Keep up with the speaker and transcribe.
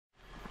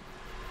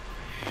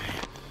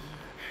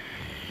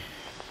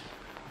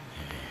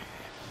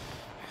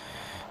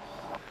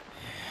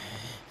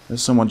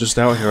There's someone just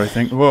out here, I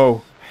think.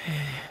 Whoa.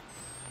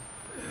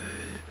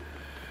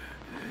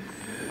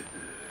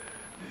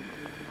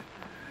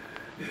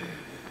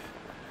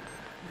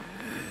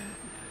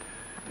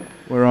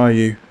 Where are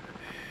you?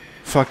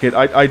 Fuck it,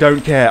 I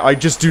don't care. I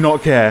just do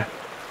not care.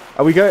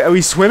 Are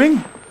we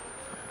swimming?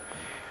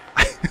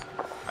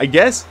 I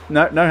guess?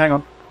 No, hang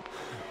on.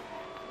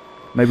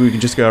 Maybe we can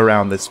just go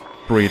around this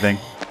breathing.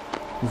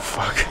 Oh,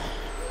 fuck.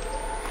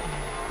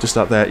 Just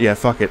up there. Yeah,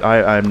 fuck it.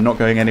 I'm not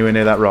going anywhere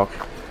near that rock.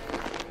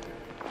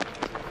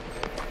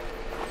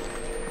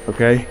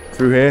 Okay,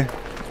 through here.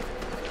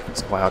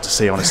 It's quite hard to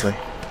see, honestly.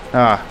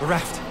 Ah, the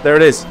raft. There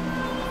it is.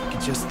 I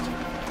can just get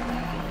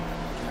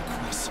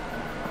across.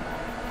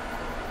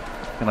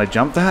 Can I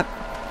jump that?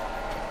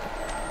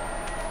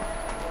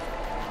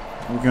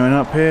 Are we going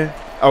up here?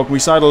 Oh, can we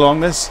side along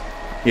this?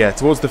 Yeah,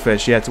 towards the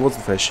fish. Yeah, towards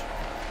the fish.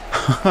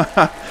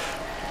 I'm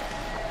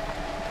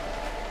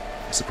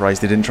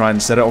surprised they didn't try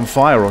and set it on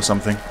fire or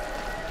something.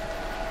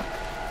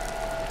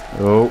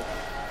 Oh.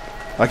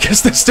 I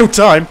guess there's still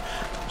time.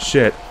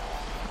 Shit.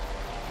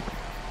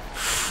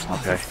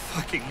 Okay.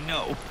 Fucking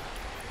no.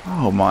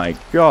 Oh my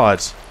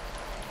god.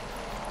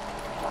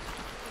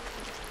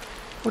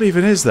 What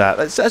even is that?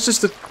 That's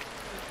just a...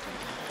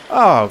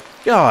 Oh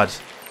god.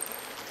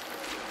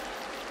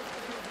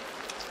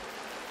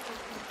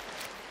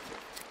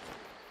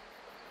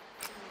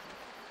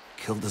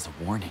 Killed as a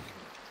warning.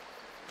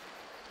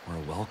 Or a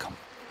welcome.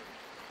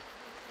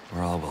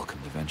 We're all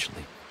welcomed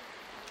eventually.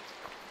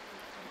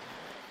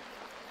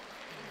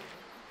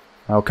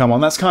 Oh, come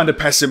on, that's kind of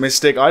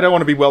pessimistic. I don't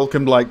want to be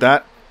welcomed like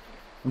that.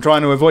 I'm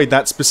trying to avoid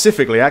that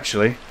specifically,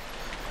 actually.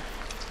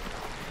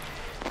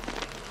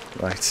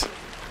 Right.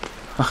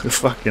 Oh,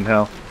 fucking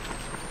hell.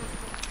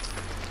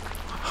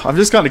 I'm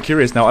just kind of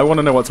curious now. I want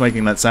to know what's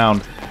making that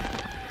sound.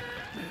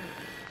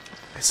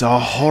 It's a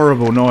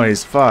horrible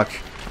noise. Fuck.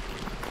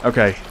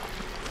 Okay.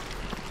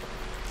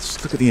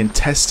 Just look at the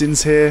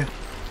intestines here.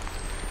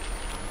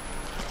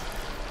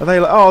 Are they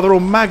like... Oh, they're all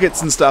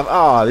maggots and stuff.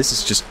 Ah, this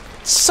is just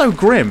so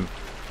grim.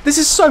 This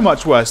is so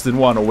much worse than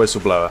One or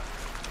Whistleblower.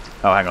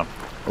 Oh, hang on.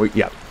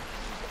 Yeah.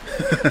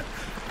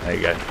 There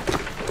you go.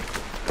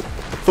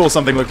 Thought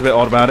something looked a bit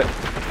odd about it.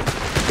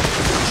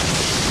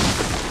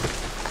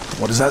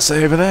 What does that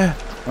say over there?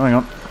 Oh, hang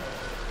on.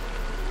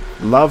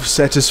 Love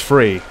set us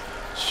free.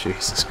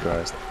 Jesus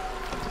Christ.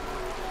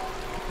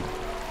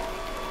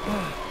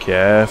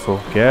 Careful,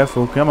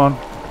 careful, come on.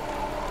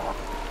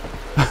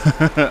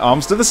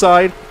 Arms to the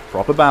side.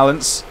 Proper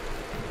balance.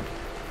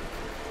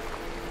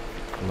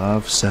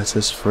 Love set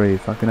us free.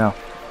 Fucking hell.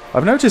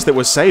 I've noticed that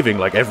we're saving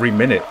like every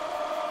minute.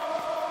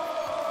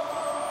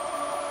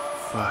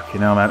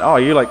 Fucking hell, man. Oh,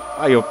 you like...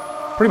 Oh, you're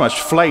pretty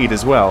much flayed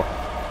as well.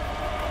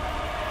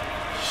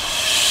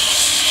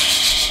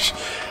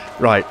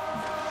 Right.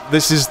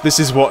 This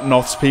is what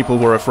Knoth's people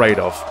were afraid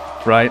of,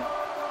 right?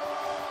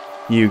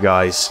 You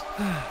guys.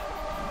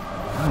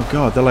 Oh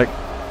god, they're like...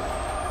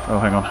 Oh,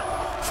 hang on.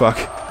 Fuck.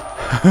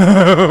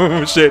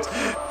 Oh, shit.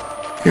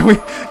 Can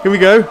we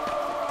go?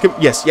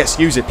 Yes,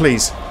 use it,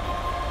 please.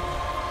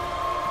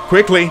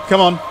 Quickly,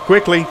 come on,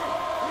 quickly.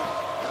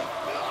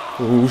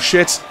 Oh,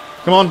 shit.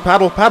 Come on,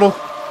 paddle.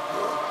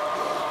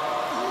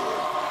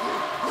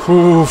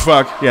 Oh,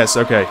 fuck. Yes,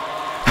 okay.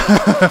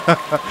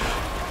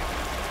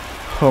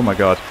 Oh my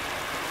god.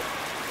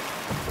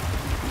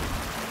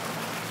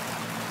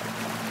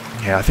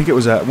 Yeah, I think it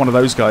was one of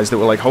those guys that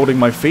were like holding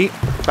my feet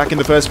back in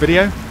the first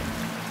video.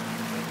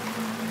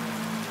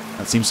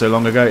 That seems so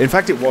long ago. In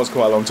fact, it was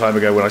quite a long time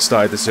ago when I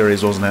started the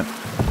series, wasn't it?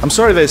 I'm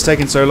sorry that it's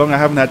taken so long. I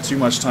haven't had too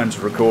much time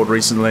to record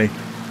recently.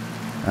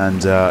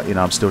 And, you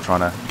know, I'm still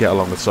trying to get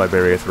along with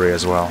Siberia 3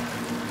 as well.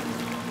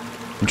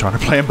 I'm trying to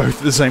play them both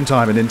at the same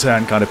time and in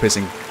turn kind of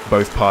pissing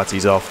both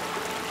parties off.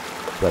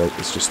 But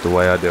it's just the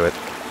way I do it.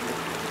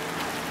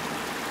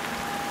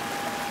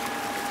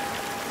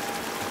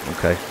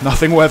 Okay,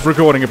 nothing worth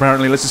recording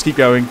apparently. Let's just keep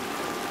going.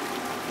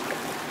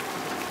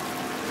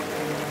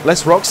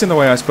 Less rocks in the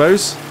way, I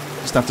suppose.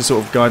 Just have to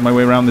sort of guide my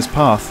way around this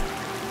path.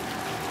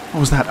 What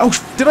was that? Oh,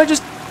 did I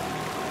just...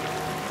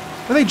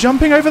 Are they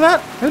jumping over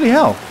that? Holy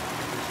hell.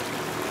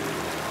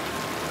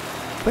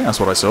 I think that's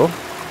what I saw.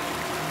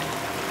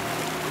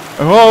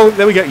 Oh,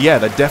 there we go. Yeah,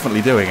 they're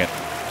definitely doing it.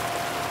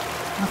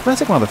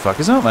 Athletic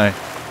motherfuckers, aren't they?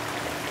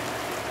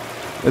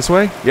 This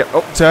way? Yep.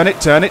 Oh, turn it.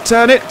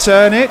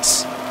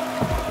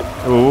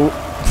 Oh.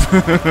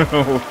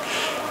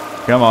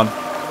 Come on.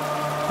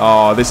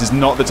 Oh, this is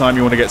not the time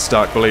you want to get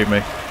stuck, believe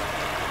me.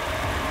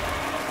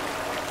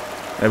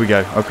 There we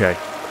go. Okay.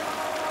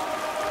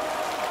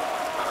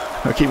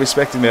 I keep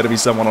expecting there to be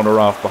someone on a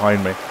raft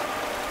behind me.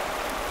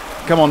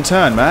 Come on,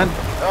 turn, man.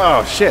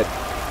 Oh, shit.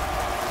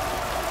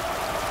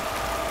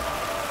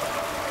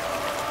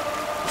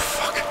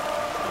 Fuck.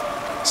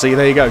 See,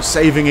 there you go.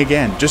 Saving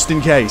again, just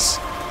in case.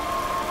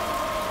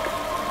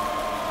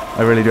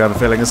 I really do have a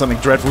feeling that something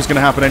dreadful's going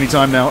to happen any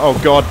time now. Oh,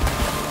 God.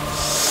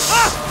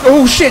 Ah!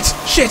 Oh, shit!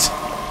 Shit!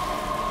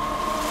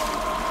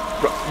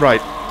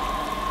 Right.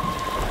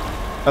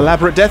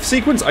 Elaborate death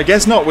sequence? I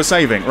guess not. We're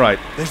saving. Right.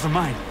 There's the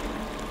mine.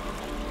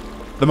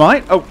 The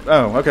mine? Oh,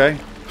 okay.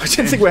 I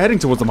didn't think we're heading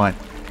towards the mine.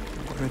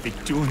 What are they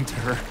doing to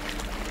her? I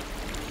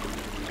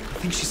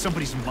think she's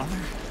somebody's mother.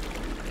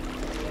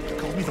 They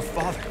called me the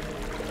father.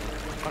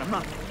 But I'm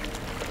not.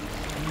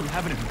 I don't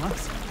have it in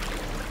months.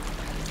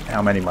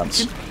 How many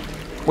months?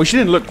 Well, she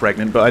didn't look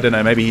pregnant, but I don't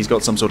know. Maybe he's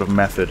got some sort of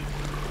method.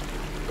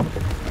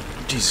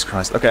 Jesus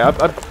Christ. Okay,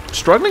 I'm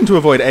struggling to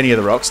avoid any of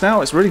the rocks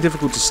now. It's really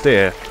difficult to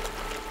steer.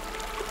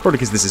 Probably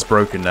because this is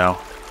broken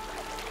now.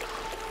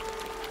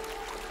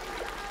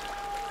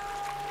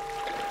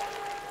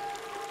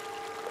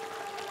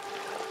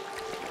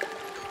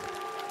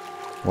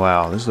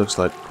 Wow, this looks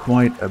like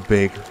quite a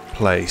big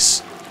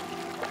place.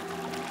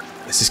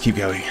 Let's just keep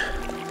going.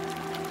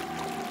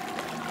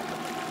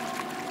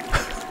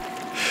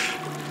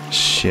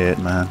 Shit,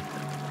 man.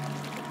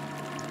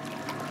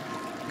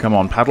 Come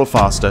on, paddle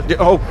faster.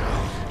 Oh!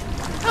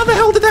 How the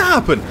hell did that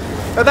happen?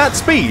 At that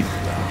speed?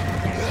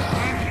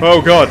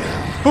 Oh, God.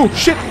 Oh,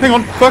 shit. Hang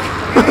on. Fuck.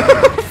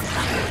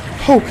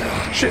 Oh,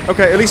 shit.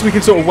 Okay, at least we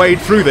can sort of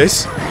wade through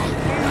this.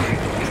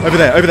 Over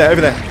there, over there, over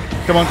there.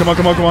 Come on, come on,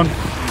 come on, come on.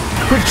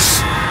 Quick.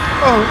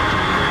 Oh.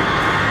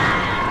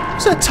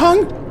 Is that a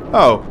tongue?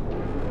 Oh.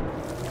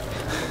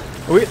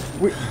 We...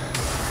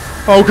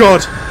 Oh,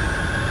 God.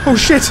 Oh,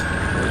 shit.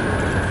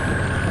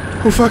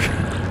 Oh, fuck.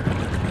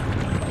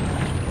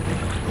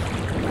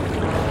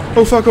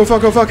 Oh, fuck, oh,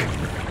 fuck, oh, fuck.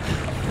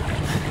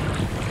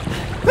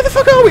 Where the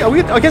fuck are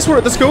we? I guess we're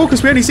at the school,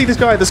 because we only see this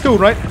guy at the school,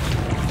 right?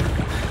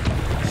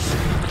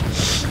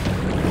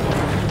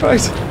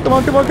 Right. Come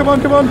on, come on, come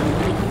on, come on.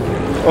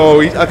 Oh,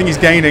 I think he's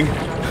gaining.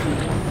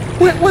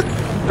 What?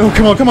 Oh,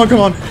 come on, come on, come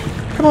on.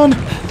 Come on.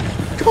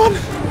 Come on.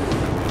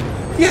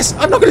 Yes,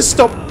 I'm not going to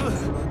stop.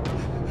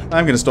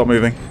 I'm going to stop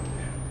moving.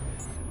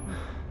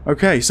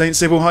 Okay, St.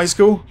 Sybil High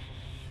School.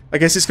 I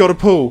guess it's got a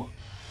pool.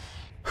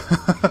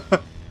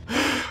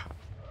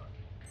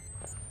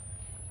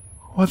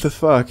 What the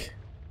fuck?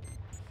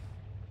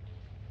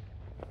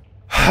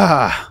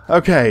 Ha!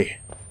 Okay.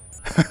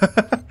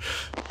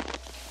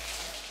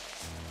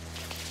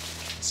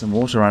 Some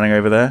water running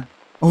over there.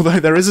 Although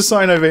there is a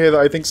sign over here that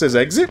I think says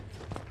exit.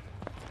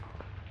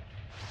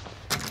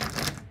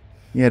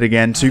 Yet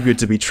again, too good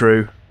to be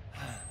true.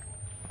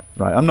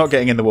 Right, I'm not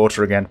getting in the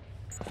water again.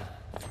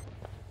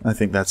 I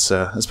think that's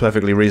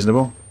perfectly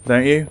reasonable,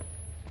 don't you?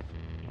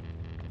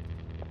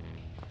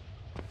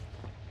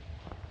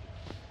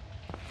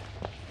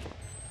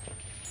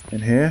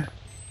 In here?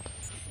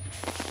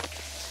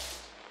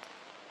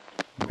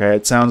 Okay,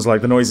 it sounds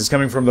like the noise is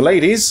coming from the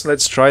ladies.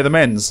 Let's try the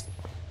men's.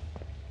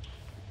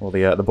 Or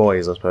the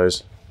boys, I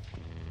suppose.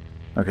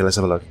 Okay, let's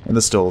have a look. In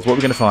the stalls, what are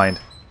we going to find?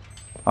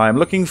 I'm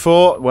looking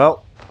for,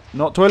 well,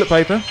 not toilet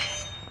paper.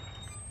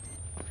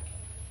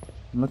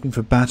 I'm looking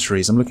for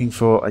batteries. I'm looking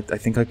for... I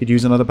think I could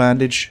use another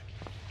bandage.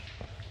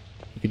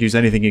 I could use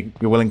anything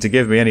you're willing to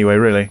give me anyway,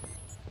 really.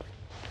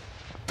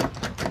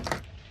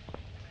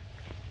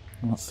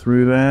 Not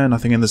through there.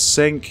 Nothing in the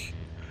sink.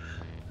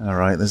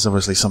 Alright, there's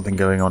obviously something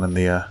going on in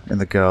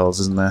the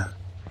girls, isn't there?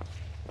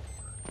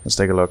 Let's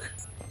take a look.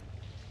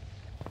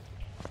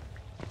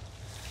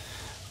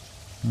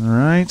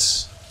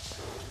 Alright.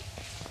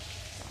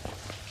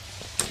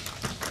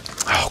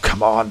 Oh,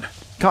 come on.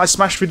 Can't I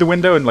smash through the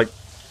window and, like,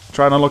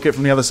 try and unlock it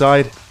from the other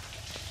side?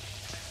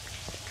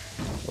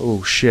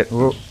 Oh, shit.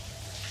 Oh,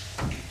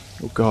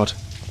 oh God.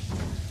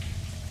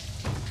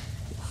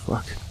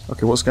 Fuck.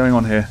 Okay, what's going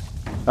on here?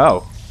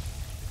 Oh.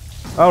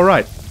 Oh,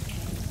 right.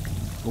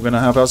 We're going to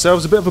have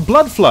ourselves a bit of a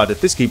blood flood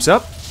if this keeps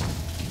up.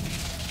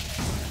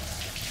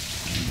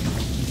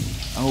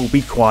 Oh,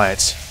 be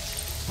quiet.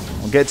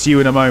 I'll get to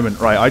you in a moment.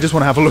 Right, I just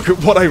want to have a look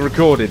at what I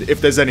recorded,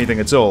 if there's anything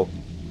at all.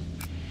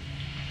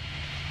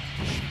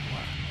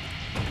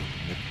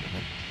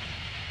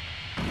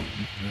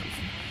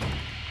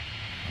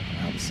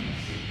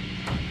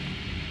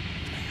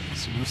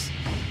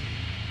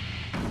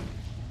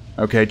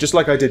 Okay, just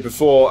like I did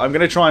before, I'm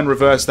going to try and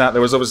reverse that.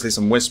 There was obviously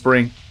some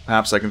whispering.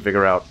 Perhaps I can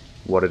figure out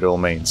what it all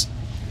means.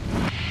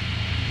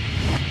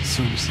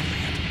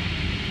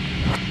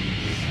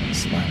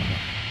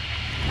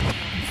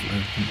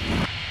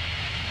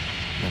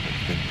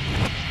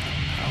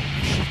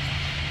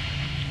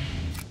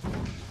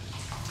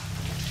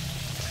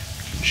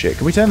 Shit,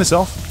 can we turn this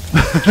off?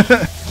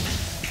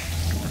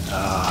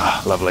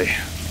 Ah, lovely.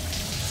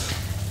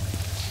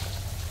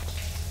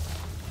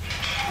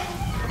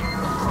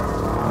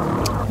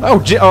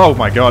 Oh, oh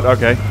my god,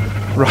 okay.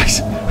 Right.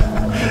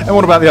 And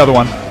what about the other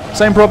one?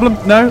 Same problem?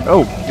 No?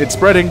 Oh, it's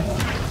spreading.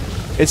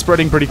 It's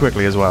spreading pretty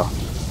quickly as well.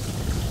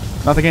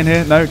 Nothing in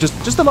here? No,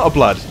 just a lot of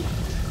blood.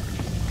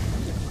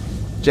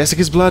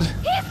 Jessica's blood?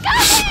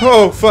 He's coming!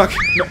 Oh, fuck.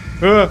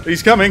 No.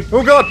 He's coming.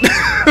 Oh god!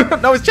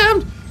 No, it's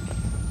jammed!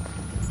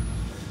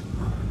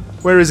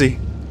 Where is he?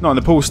 Not in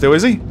the pool still,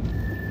 is he?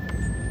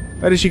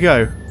 Where did she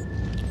go?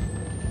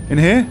 In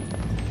here?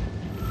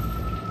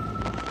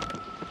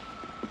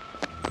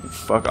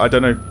 Fuck, I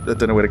don't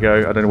know where to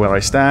go. I don't know where I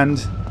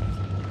stand.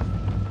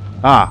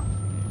 Ah.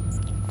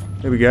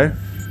 Here we go.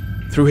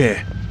 Through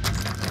here.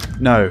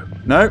 No.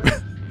 No.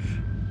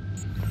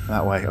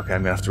 That way. Okay,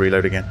 I'm gonna have to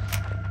reload again.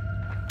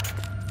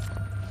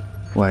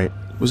 Wait.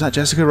 Was that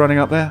Jessica running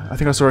up there? I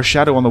think I saw a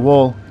shadow on the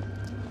wall.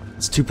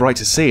 It's too bright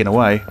to see in a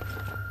way.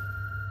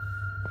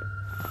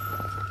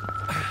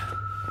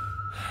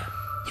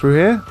 Through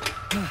here?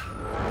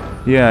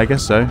 Yeah, I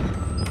guess so.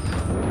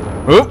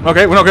 Oh,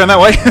 okay, we're not going that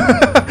way.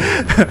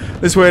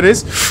 This way it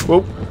is.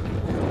 Whoa.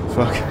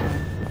 Fuck.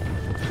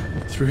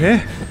 Through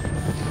here?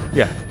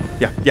 Yeah.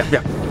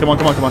 Come on.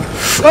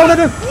 Oh,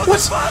 no. What?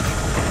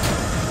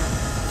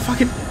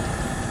 Fucking...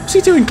 What's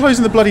he doing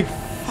closing the bloody...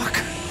 Fuck.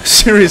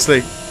 Seriously.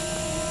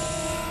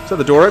 Is that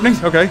the door opening?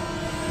 Okay.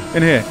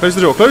 In here. Close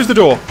the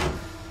door.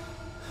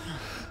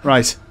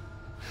 Right.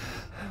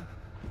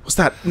 What's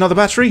that? Another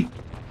battery?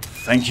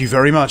 Thank you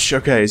very much.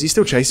 Okay, is he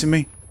still chasing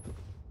me?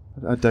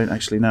 I don't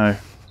actually know.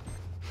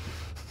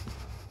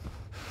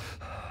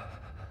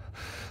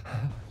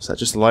 Is that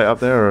just the light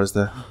up there, or is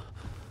there...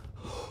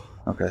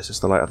 Okay, it's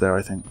just the light up there,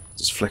 I think.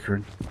 Just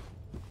flickering.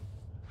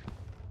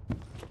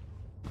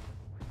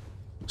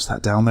 What's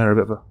that down there? A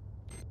bit of a...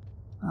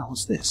 Oh,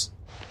 what's this?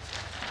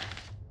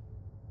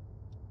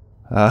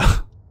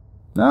 No,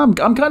 I'm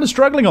kind of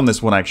struggling on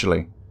this one,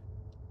 actually.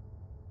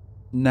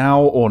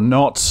 Now or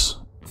not.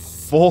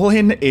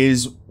 Fallen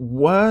is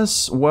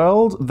worse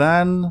world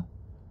than...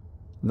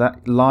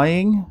 that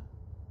lying?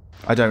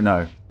 I don't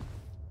know.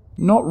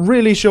 Not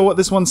really sure what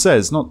this one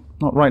says. Not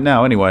right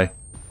now, anyway.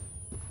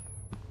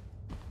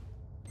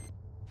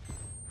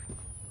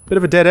 Bit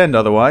of a dead end,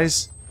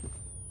 otherwise.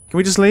 Can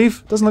we just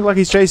leave? Doesn't look like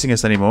he's chasing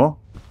us anymore.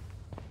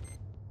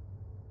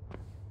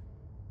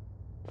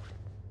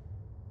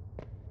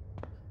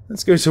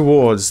 Let's go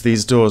towards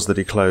these doors that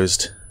he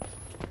closed.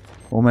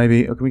 Or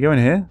maybe... Oh, can we go in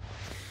here?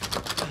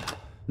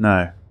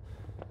 No.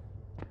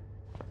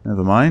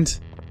 Never mind.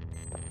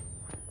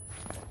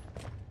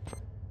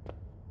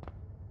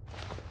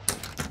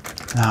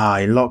 Ah,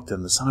 he locked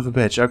them, the son of a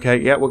bitch.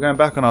 Okay, yeah, we're going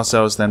back on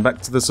ourselves then.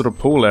 Back to the sort of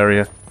pool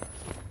area.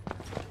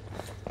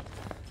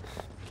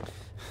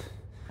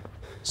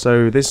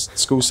 So this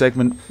school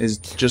segment is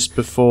just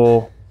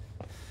before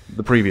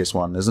the previous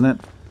one, isn't it?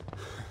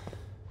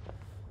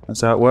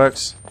 That's how it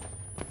works.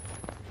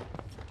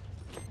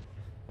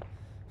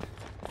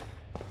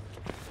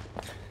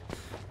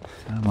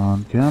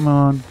 Come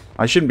on.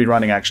 I shouldn't be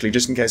running, actually,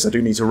 just in case I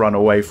do need to run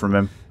away from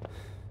him.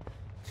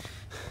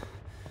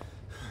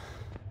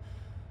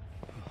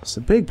 It's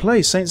a big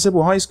place. St.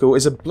 Sybil High School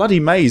is a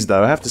bloody maze,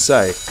 though, I have to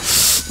say.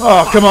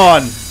 Oh, come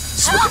on!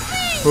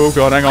 Oh,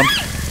 God, hang on.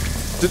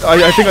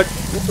 I think I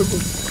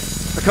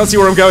can't see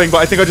where I'm going, but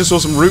I think I just saw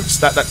some roots.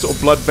 That sort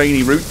of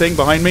blood-veiny root thing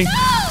behind me.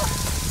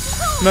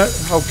 No!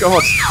 Oh,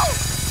 God.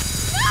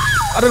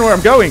 I don't know where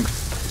I'm going.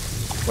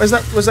 Where's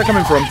that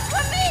coming from?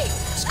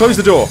 Just close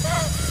the door.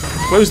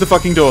 Close the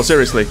fucking door,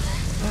 seriously.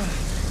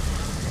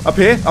 Up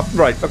here? Up,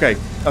 right, okay.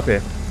 Up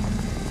here.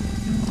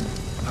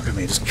 Look at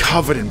me, just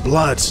covered in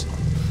blood.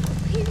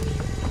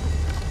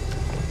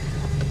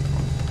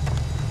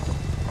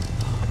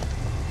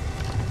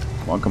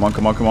 Come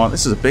on.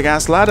 This is a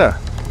big-ass ladder.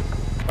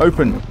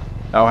 Open.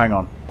 Oh, hang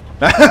on.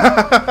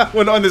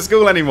 We're not in the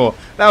school anymore.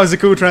 That was a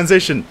cool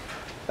transition.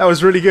 That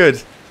was really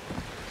good.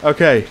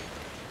 Okay.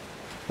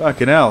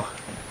 Fucking hell.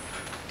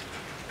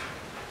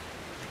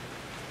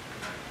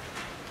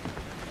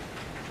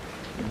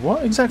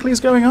 What exactly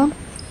is going on?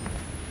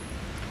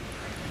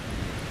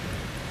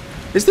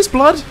 Is this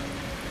blood?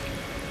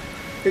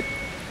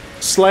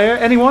 Slayer,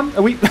 anyone?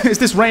 Are we... Is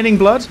this raining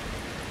blood?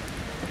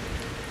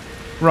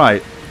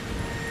 Right.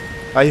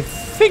 I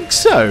think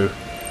so.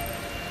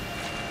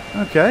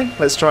 Okay,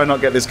 let's try and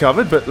not get this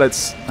covered, but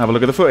let's have a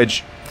look at the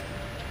footage.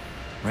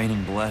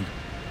 Raining blood.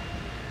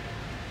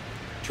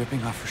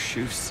 Dripping off her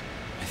shoes,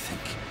 I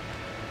think.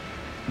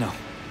 No.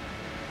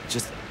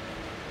 Just...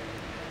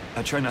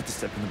 I try not to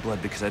step in the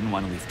blood because I didn't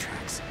want to leave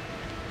tracks.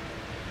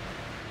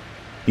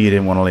 You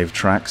didn't want to leave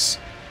tracks?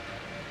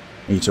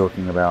 Are you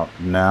talking about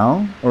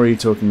now, or are you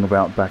talking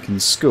about back in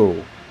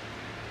school?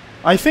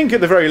 I think at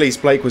the very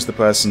least Blake was the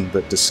person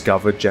that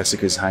discovered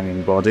Jessica's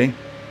hanging body.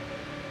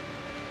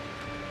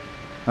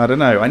 I don't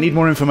know, I need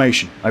more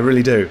information. I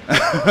really do.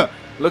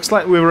 Looks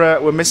like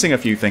we're missing a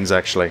few things,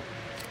 actually.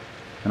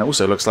 And it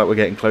also looks like we're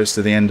getting close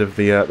to the end of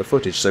the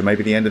footage, so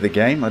maybe the end of the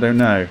game? I don't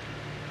know.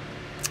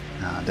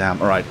 Ah,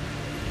 damn, alright.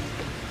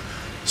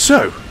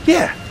 So,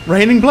 yeah,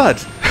 raining blood.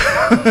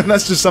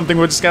 That's just something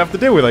we're just going to have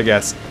to deal with, I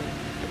guess.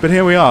 But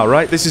here we are,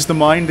 right? This is the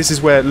mine. This is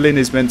where Lynn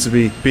is meant to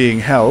be being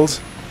held.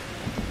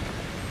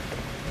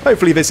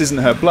 Hopefully this isn't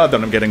her blood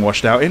that I'm getting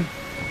washed out in.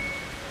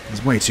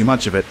 There's way too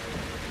much of it.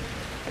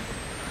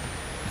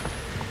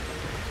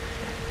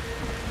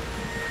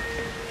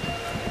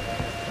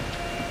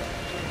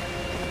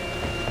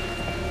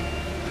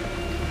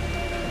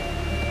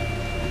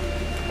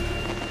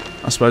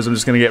 I suppose I'm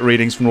just going to get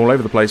readings from all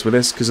over the place with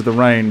this because of the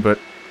rain, but...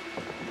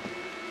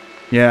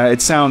 Yeah,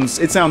 it sounds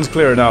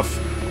clear enough.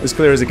 As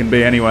clear as it can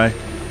be, anyway.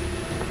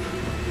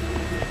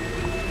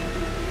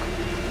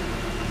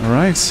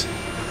 Alright.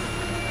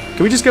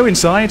 Can we just go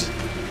inside?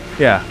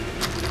 Yeah.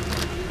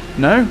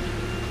 No?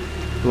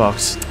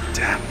 Locked.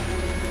 Damn.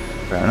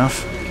 Fair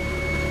enough.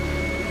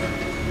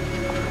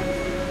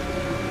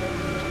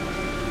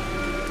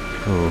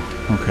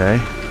 Oh, okay.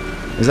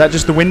 Is that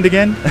just the wind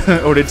again?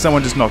 Or did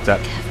someone just knock that?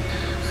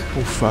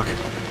 Oh, fuck.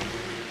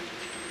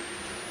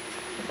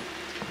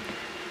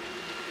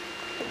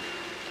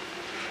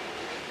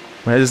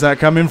 Where's that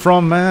coming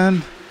from,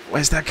 man?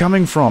 Where's that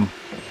coming from?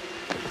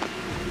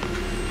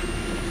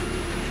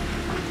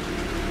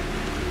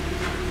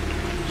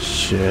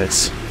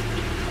 Shit.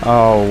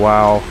 Oh,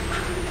 wow.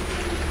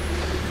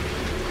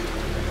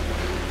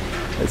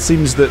 It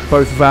seems that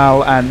both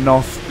Val and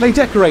Knoth, they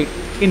decorate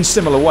in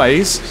similar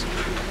ways.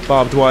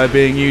 Barbed wire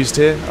being used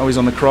here. Oh, he's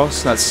on the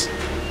cross. That's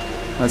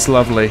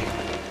lovely.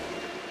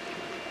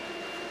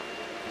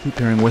 Keep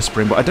hearing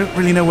whispering, but I don't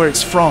really know where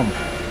it's from.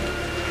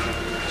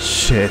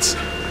 Shit.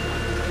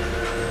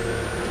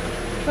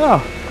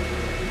 Oh.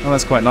 Oh,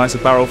 that's quite nice. A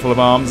barrel full of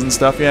arms and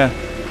stuff, yeah.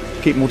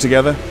 Keep them all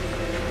together.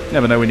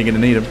 Never know when you're going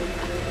to need them.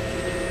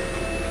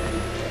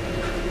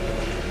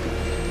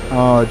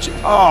 Oh,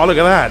 oh, look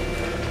at that.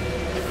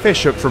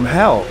 Fish hook from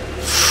hell.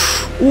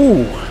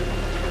 Ooh.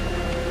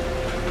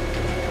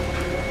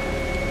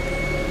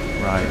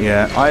 Right,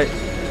 yeah.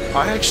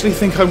 I actually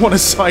think I want to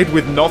side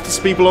with Knoth's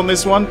people on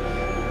this one.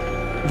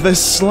 They're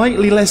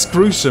slightly less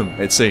gruesome,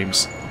 it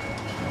seems.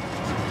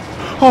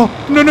 Oh,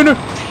 no, no, no.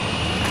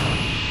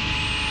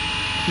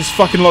 Just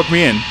fucking lock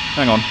me in.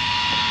 Hang on.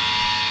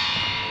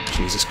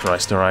 Jesus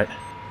Christ, alright.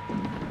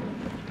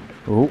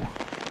 Oh.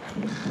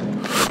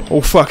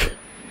 Oh, fuck.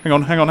 Hang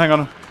on, hang on, hang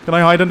on. Can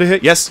I hide under here?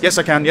 Yes, yes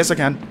I can, yes I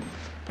can.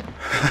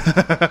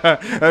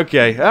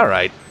 Okay,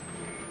 alright.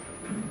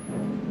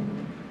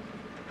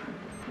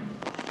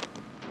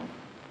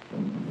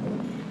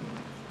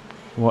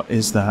 What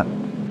is that?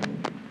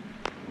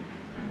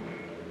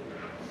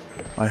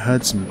 I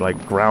heard some,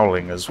 like,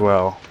 growling as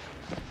well.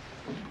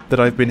 That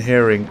I've been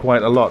hearing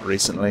quite a lot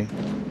recently.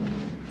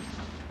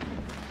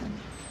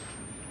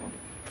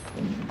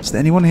 Is there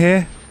anyone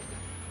here?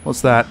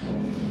 What's that?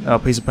 Oh, a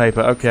piece of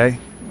paper, okay.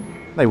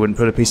 They wouldn't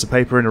put a piece of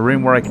paper in a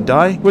room where I can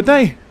die, would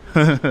they?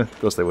 Of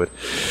course they would.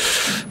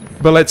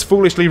 But let's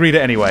foolishly read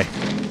it anyway.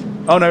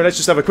 Oh no, let's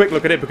just have a quick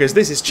look at it because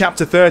this is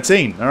chapter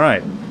 13.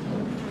 Alright.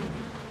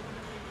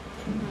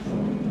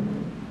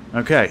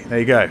 Okay, there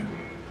you go.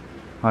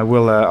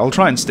 I'll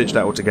try and stitch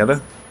that all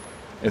together,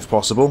 if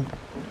possible,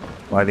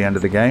 by the end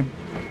of the game.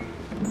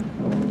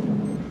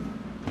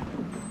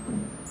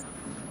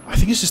 I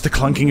think it's just the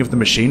clunking of the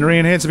machinery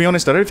in here, to be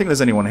honest. I don't think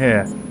there's anyone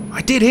here.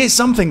 I did hear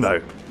something,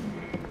 though.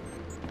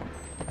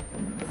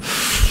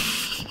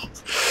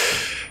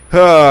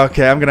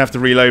 Okay, I'm going to have to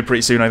reload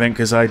pretty soon, I think,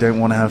 because I don't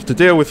want to have to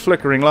deal with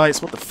flickering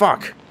lights. What the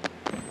fuck?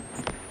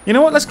 You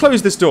know what? Let's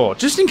close this door,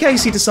 just in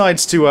case he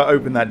decides to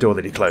open that door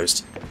that he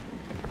closed.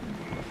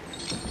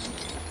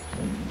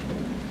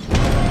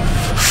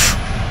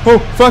 Oh,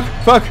 fuck,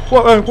 fuck,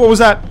 what was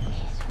that?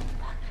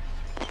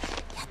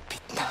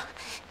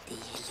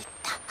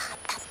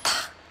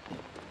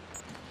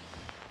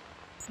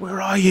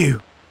 Where are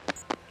you?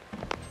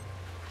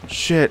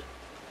 Shit.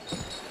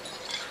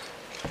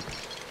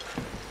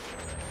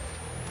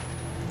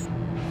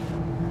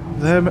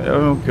 There,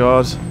 oh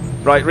god.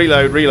 Right,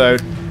 reload,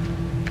 reload.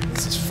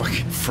 This is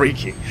fucking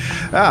freaky.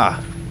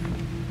 Ah,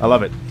 I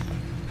love it.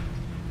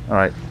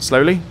 Alright,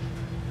 slowly.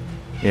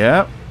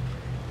 Yeah.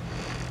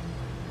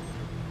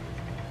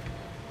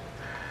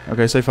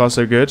 Okay, so far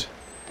so good.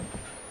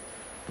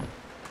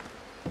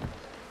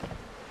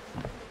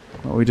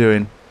 What are we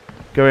doing?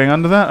 Going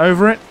under that?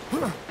 Over it?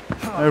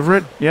 Over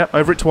it? Yep,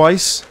 over it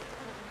twice.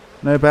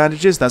 No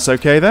bandages, that's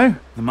okay though.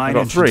 The mine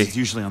entrance is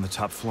usually on the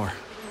top floor.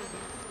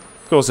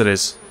 Of course it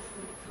is.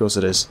 Of course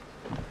it is.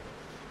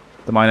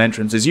 The mine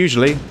entrance is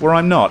usually where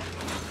I'm not.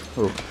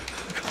 Oh.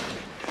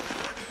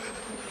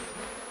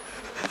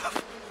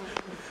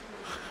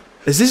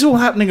 Is this all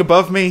happening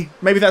above me?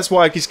 Maybe that's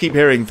why I just keep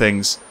hearing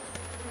things.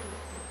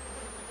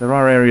 There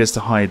are areas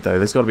to hide, though.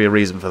 There's got to be a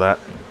reason for that.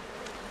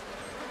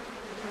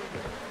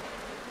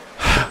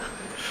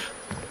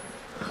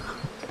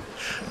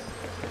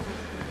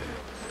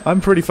 I'm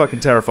pretty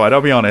fucking terrified,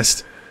 I'll be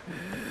honest.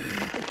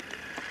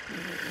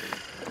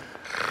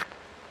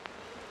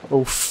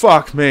 Oh,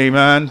 fuck me,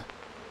 man.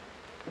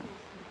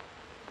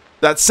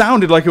 That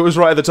sounded like it was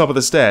right at the top of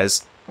the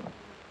stairs.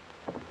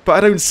 But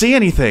I don't see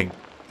anything.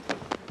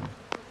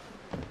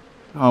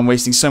 Oh, I'm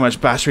wasting so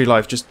much battery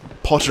life just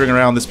pottering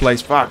around this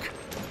place. Fuck.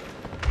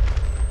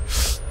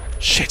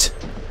 Shit.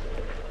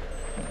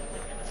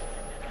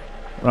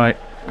 Right.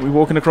 Are we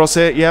walking across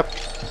here? Yep.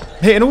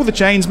 Hitting all the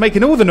chains,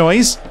 making all the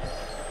noise.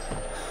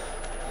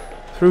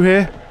 Through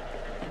here.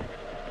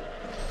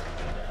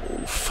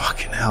 Oh,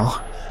 fucking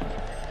hell.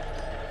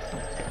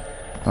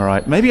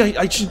 Alright, maybe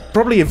I should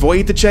probably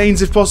avoid the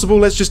chains if possible.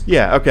 Let's just...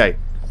 yeah, okay.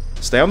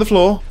 Stay on the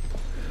floor.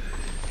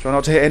 Try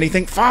not to hit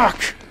anything.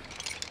 Fuck!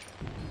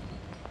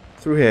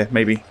 Through here,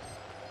 maybe.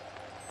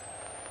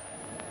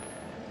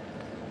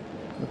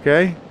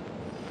 Okay.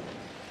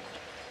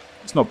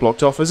 It's not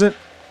blocked off, is it?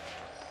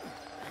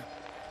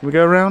 Can we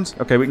go around?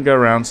 Okay, we can go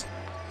around.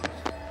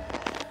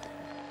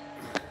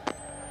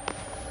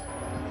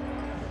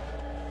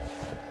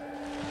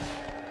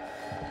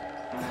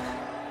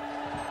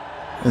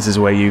 This is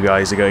where you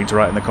guys are going to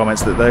write in the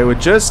comments that they were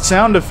just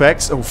sound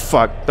effects. Oh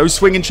fuck, those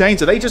swinging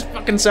chains, are they just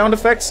fucking sound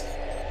effects?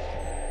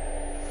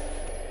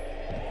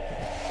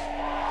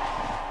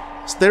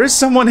 There is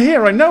someone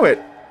here, I know it.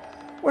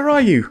 Where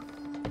are you?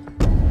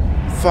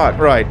 Fuck,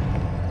 right.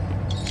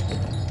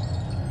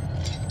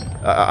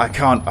 I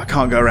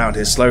can't go around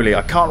here slowly.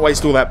 I can't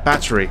waste all that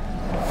battery.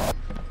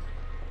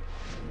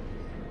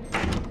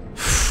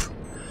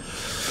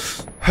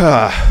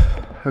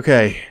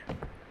 Okay.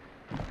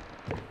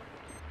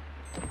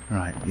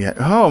 Right, yeah.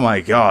 Oh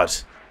my god.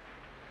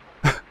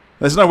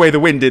 There's no way the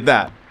wind did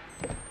that.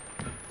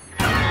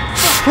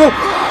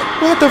 Oh,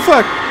 what the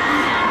fuck?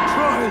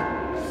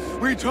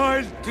 We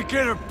tried to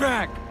get her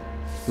back.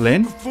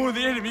 Lynn? Before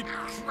the enemy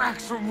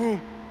cracks her womb.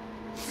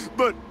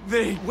 But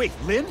they... Wait,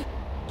 Lynn?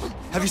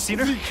 Have you seen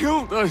her? They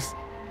killed us.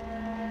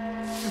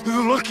 The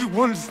lucky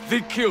ones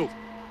they killed.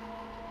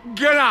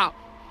 Get out.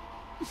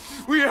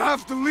 We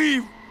have to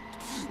leave.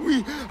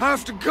 We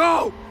have to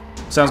go.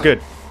 Sounds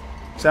good.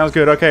 Sounds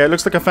good. Okay, it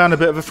looks like I found a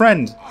bit of a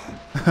friend.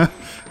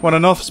 One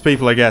of Knoth's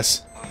people, I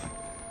guess.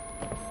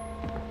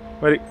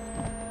 Where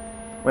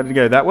did it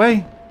go? That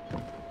way?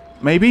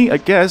 Maybe? I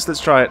guess.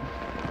 Let's try it.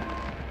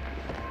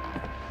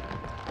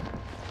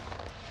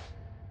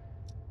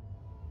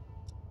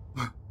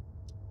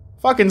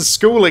 Fucking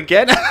school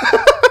again.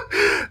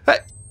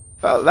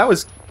 Oh, that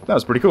was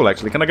pretty cool,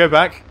 actually. Can I go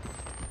back?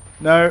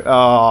 No.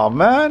 Oh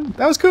man,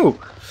 that was cool.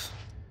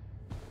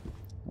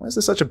 Why is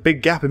there such a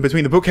big gap in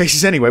between the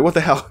bookcases anyway? What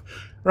the hell?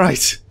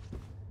 Right.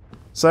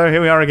 So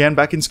here we are again,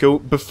 back in school.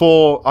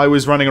 Before I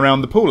was running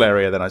around the pool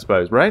area, then I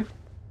suppose, right?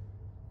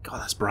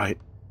 God, that's bright.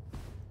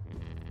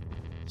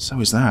 So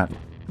is that.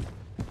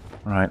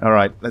 All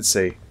right. Let's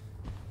see.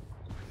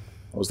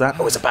 What was that?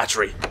 Oh, it's a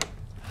battery.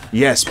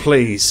 Yes,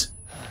 please.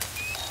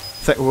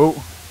 Whoa.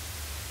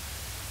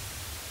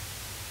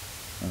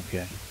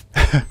 Okay.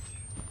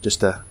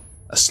 Just a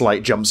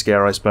slight jump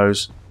scare, I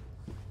suppose.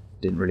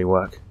 Didn't really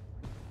work.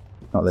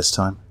 Not this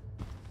time.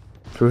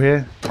 Through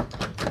here?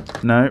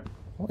 No.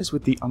 What is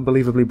with the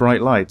unbelievably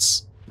bright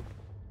lights?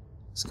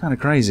 It's kind of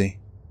crazy.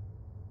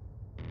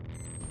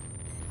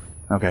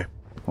 Okay.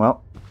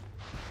 Well.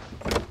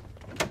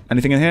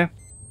 Anything in here?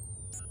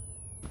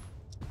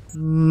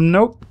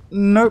 Nope.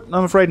 Nope.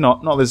 I'm afraid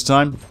not. Not this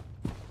time.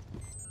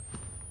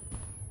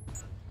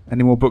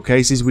 Any more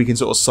bookcases we can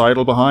sort of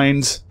sidle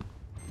behind?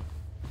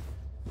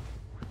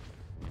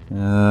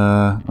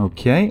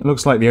 Okay.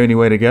 Looks like the only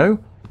way to go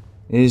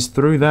is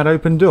through that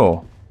open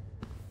door.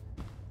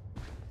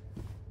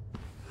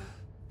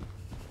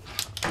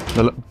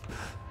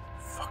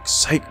 Fuck's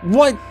sake.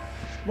 Why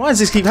does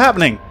this keep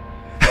happening?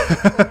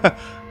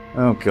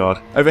 Oh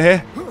god. Over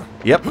here?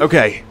 Yep,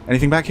 okay.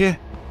 Anything back here?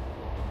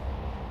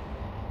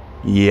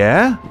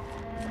 Yeah?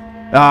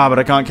 Ah, but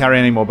I can't carry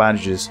any more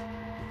bandages.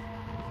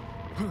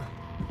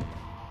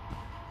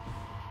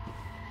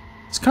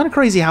 It's kind of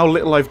crazy how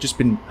little I've just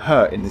been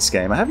hurt in this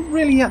game. I haven't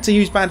really had to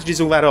use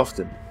bandages all that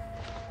often.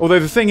 Although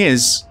the thing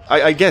is,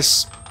 I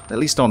guess, at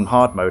least on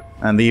hard mode,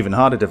 and the even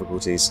harder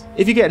difficulties,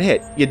 if you get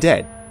hit, you're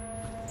dead.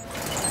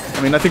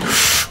 I mean, I think...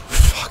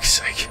 Fuck's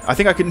sake. I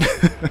think I can...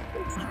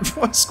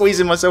 I'm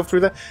squeezing myself through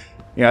there.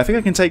 Yeah, I think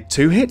I can take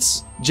 2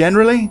 hits,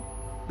 generally.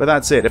 But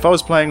that's it. If I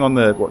was playing on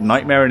the, what,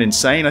 Nightmare and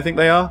Insane, I think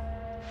they are,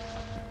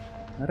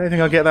 I don't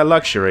think I'll get that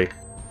luxury.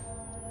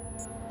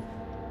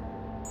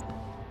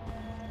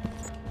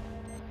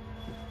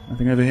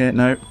 Nothing over here?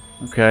 No.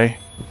 Okay.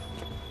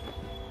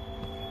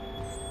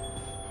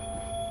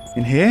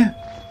 In here?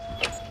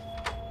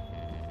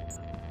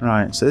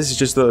 Right, so this is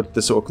just the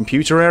sort of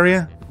computer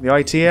area? The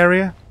IT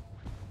area?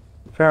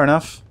 Fair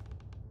enough.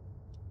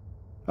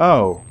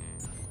 Oh.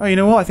 Oh, you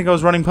know what? I think I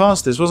was running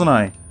past this, wasn't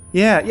I?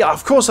 Yeah,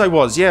 of course I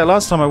was. Yeah,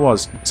 last time I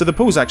was. So the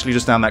pool's actually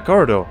just down that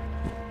corridor.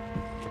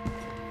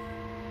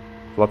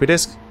 Floppy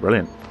disk?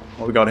 Brilliant.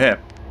 What we got here?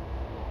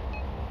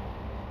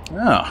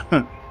 Ah.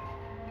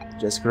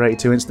 Jessica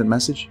 82 instant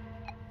message.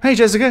 Hey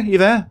Jessica, you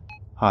there?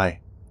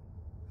 Hi.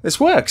 This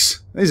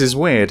works. This is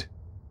weird.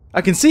 I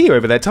can see you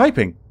over there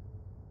typing.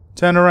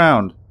 Turn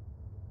around.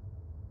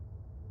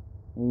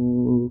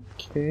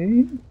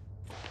 Okay.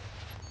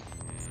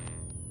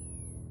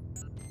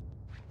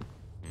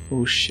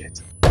 Oh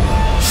shit.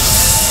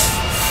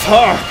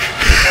 Fuck!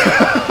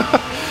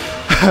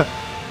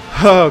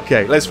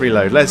 Okay, let's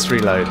reload,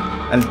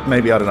 And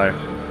maybe, I don't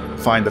know,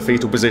 find the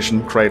fetal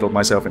position, cradle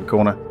myself in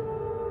corner.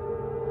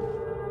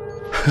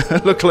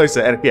 Look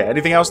closer. Yeah,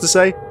 anything else to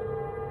say?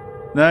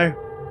 No?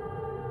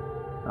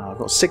 Oh, I've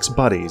got 6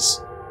 buddies.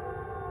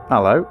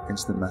 Hello,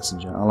 instant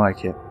messenger. I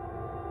like it.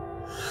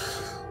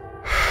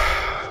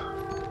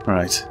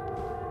 Right.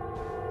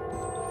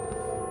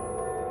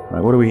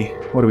 Right, what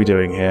are we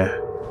doing here?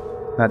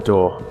 That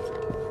door.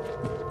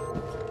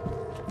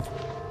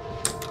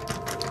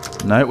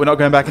 No, we're not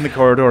going back in the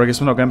corridor. I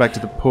guess we're not going back to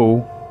the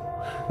pool.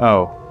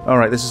 Oh,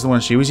 alright, this is the one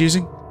she was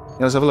using? Yeah,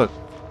 let's have a look.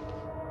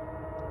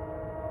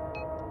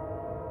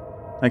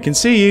 I can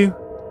see you.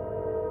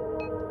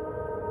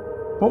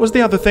 What was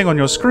the other thing on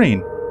your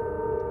screen?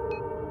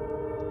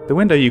 The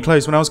window you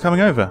closed when I was coming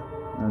over.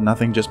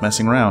 Nothing, just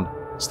messing around.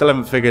 Still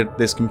haven't figured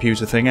this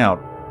computer thing out.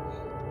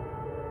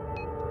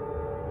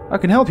 I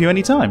can help you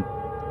anytime.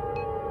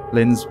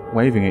 Lynn's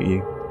waving at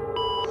you.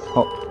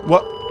 Oh,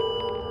 what?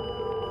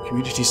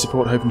 Community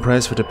support, hope and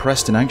prayers for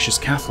depressed and anxious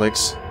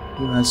Catholics.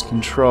 Who has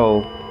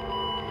control?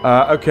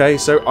 Okay,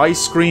 so I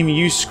scream,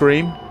 you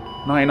scream.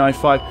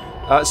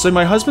 995. So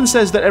my husband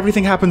says that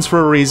everything happens for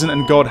a reason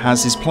and God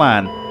has his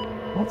plan.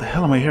 What the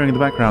hell am I hearing in the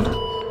background?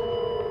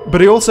 But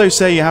he also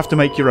say you have to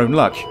make your own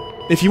luck.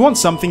 If you want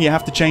something, you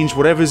have to change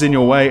whatever's in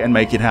your way and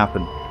make it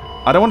happen.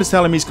 I don't want to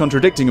tell him he's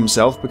contradicting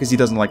himself because he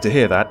doesn't like to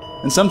hear that,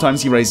 and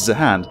sometimes he raises a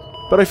hand.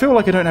 But I feel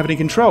like I don't have any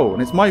control,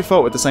 and it's my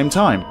fault at the same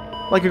time.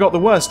 Like I got the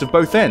worst of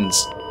both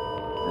ends.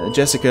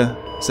 Jessica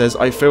says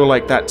I feel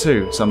like that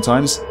too,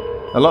 sometimes.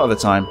 A lot of the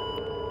time.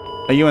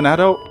 Are you an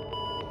adult?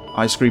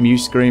 I scream, you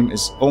scream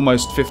is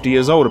almost 50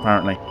 years old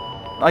apparently.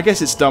 I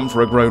guess it's dumb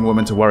for a grown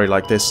woman to worry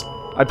like this.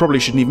 I probably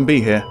shouldn't even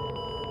be here.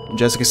 And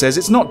Jessica says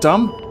it's not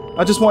dumb.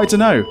 I just wanted to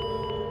know.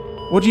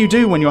 What do you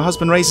do when your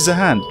husband raises a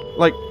hand?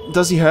 Like,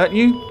 does he hurt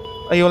you?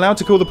 Are you allowed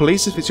to call the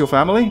police if it's your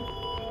family?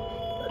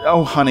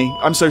 Oh, honey,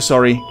 I'm so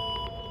sorry.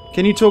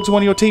 Can you talk to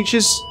one of your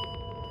teachers?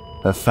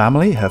 Her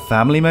family? Her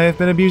family may have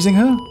been abusing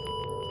her?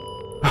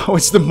 Oh,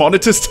 it's the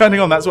monitors turning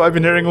on. That's what I've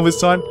been hearing all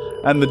this time.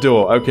 And the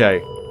door.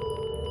 Okay.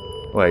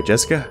 Wait,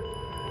 Jessica?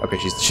 Okay,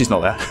 she's not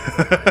there.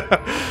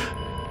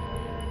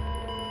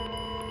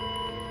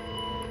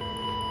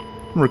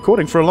 I'm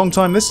recording for a long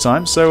time this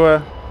time,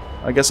 so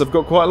I guess I've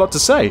got quite a lot to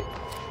say.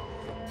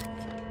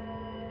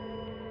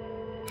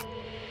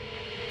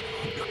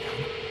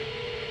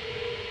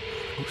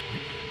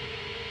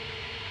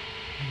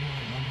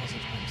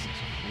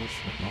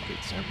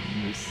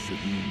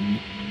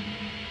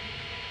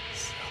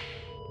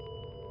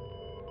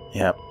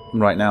 Yeah,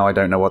 right now I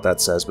don't know what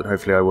that says, but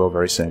hopefully I will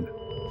very soon.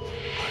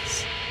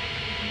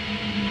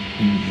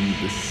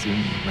 The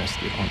sin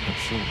rested on her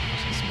shoulders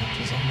as much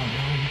as on my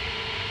own.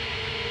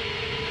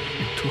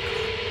 You took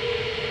her,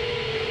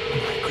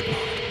 and I could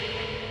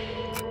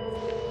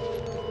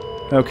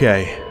not. Okay.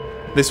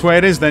 This way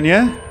it is then,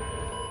 yeah?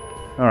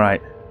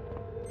 Alright.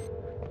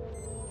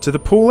 To the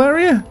pool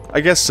area? I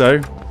guess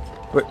so.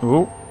 Wait,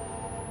 ooh.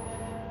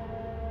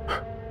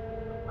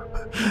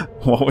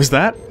 What was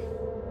that?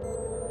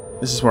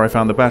 This is where I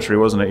found the battery,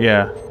 wasn't it?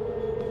 Yeah.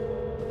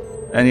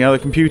 Any other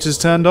computers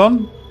turned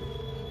on?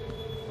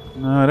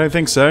 No, I don't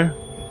think so.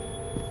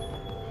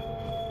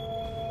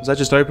 Was that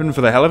just open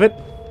for the hell of it?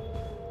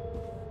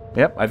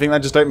 Yep, I think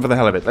that just opened for the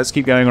hell of it. Let's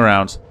keep going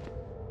around.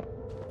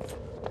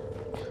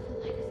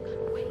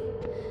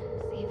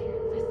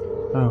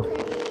 Oh.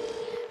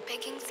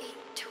 Begging thee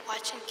to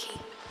watch and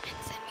keep and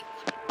send me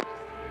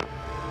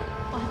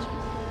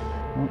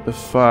What the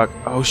fuck?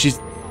 Oh, she's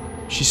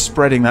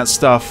spreading that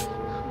stuff.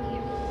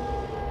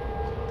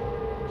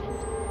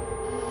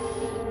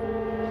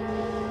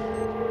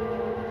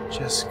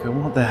 Jessica,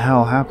 what the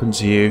hell happened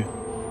to you?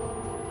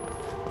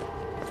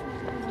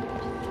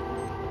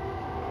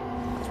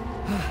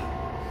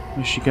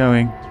 Where's she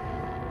going?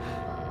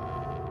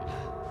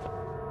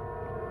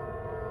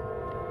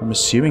 I'm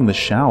assuming the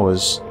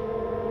showers.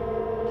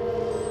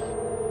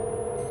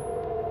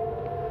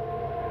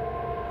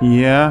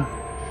 Yeah.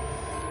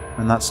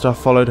 And that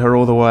stuff followed her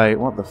all the way.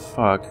 What the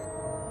fuck?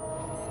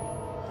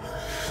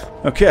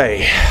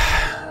 Okay.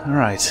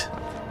 Alright.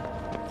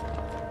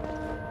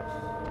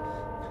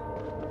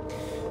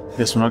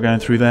 Guess we're not going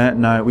through there.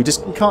 No, we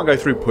can't go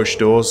through push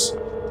doors.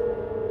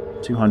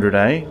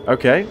 200A.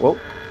 Okay, well,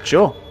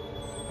 sure.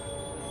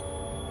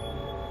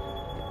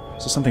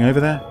 Is there something over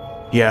there?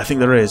 Yeah, I think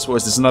there is. What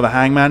is this, another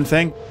hangman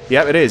thing?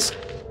 Yep, it is.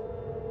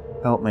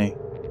 Help me.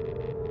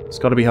 It's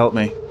got to be help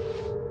me.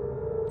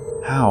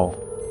 How?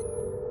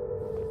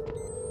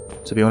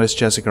 To be honest,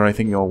 Jessica, I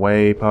think you're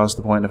way past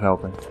the point of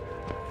helping.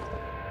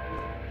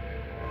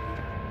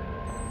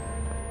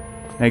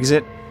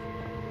 Exit.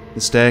 The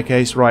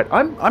staircase, right.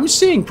 I'm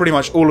seeing pretty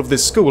much all of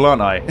this school,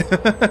 aren't I?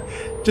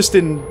 Just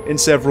in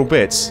several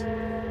bits.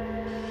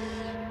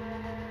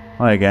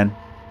 Hi again.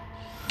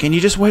 Can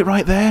you just wait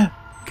right there?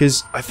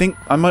 Because I think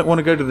I might want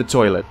to go to the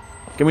toilet.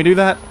 Can we do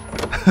that?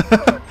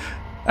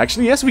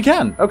 Actually, yes, we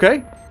can.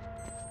 Okay.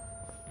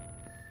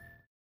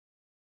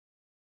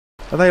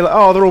 Are they like,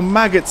 oh, they're all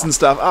maggots and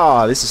stuff.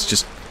 Ah, this is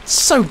just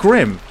so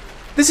grim.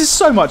 This is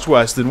so much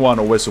worse than One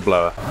or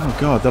Whistleblower. Oh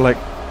god, they're like...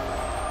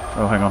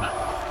 Oh, hang on.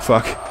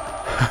 Fuck.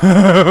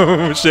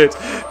 Oh, shit.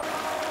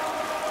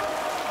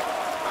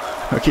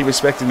 I keep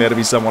expecting there to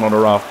be someone on a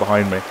raft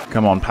behind me.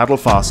 Come on, paddle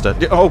faster.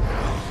 Oh!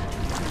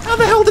 How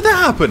the hell did that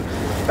happen?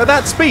 At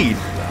that speed?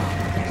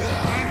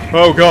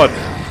 Oh, God.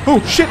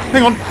 Oh, shit.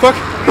 Hang on. Fuck.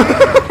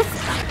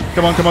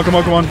 Come on, come on, come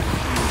on, come on.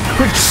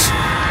 Quick.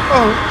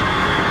 Oh.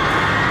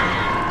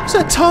 Is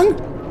that a tongue?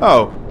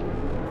 Oh.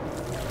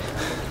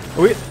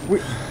 We...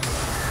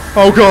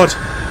 Oh, God.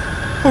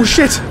 Oh,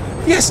 shit.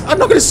 Yes, I'm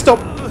not going to stop.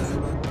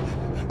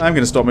 I'm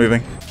going to stop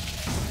moving.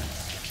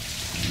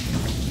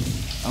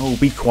 Oh,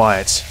 be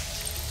quiet.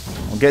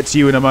 I'll get to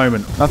you in a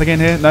moment. Nothing in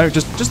here? No,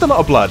 just a lot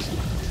of blood.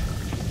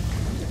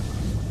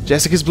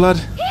 Jessica's blood?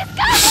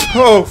 He's coming!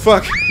 Oh,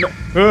 fuck.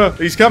 No.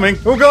 He's coming.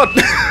 Oh, God.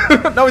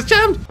 No, it's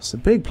jammed! It's a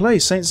big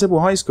place. St. Sybil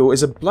High School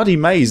is a bloody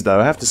maze, though,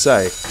 I have to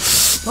say.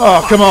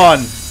 Oh, come on!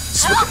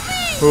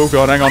 Oh,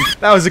 God, hang on.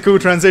 That was a cool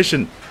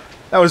transition.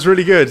 That was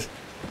really good.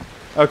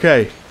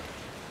 Okay.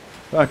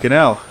 Fucking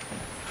hell.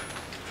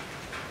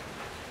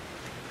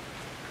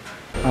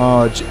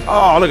 Oh,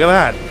 oh, look at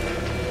that.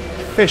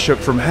 Fish hook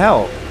from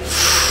hell.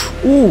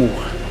 Ooh.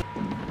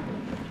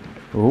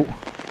 Oh.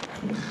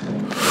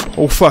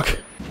 Oh, fuck.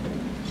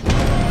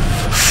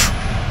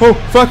 Oh,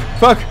 fuck,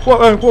 fuck.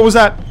 What was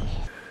that?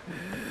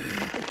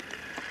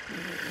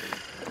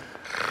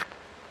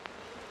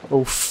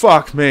 Oh,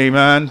 fuck me,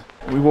 man.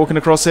 Are we walking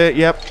across here?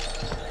 Yep.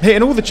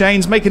 Hitting all the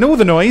chains, making all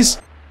the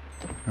noise.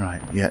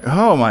 Right, yeah.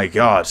 Oh, my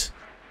God.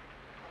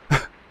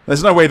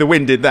 There's no way the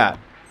wind did that.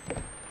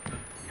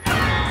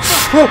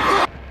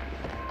 Oh.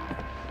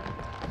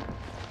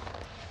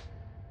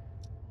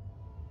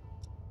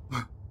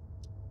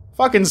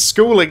 Fucking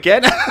school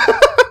again.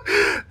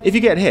 If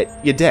you get hit,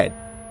 you're dead.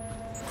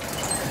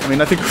 I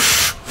mean, I think...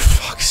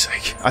 Fuck's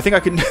sake. I think I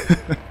can...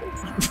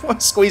 I'm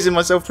squeezing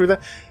myself through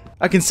there.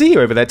 I can see you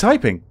over there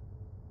typing.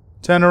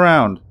 Turn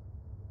around.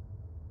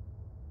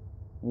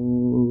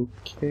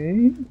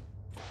 Okay.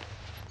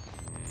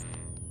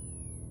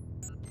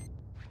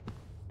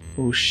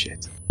 Oh,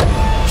 shit.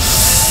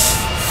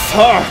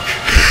 Fuck!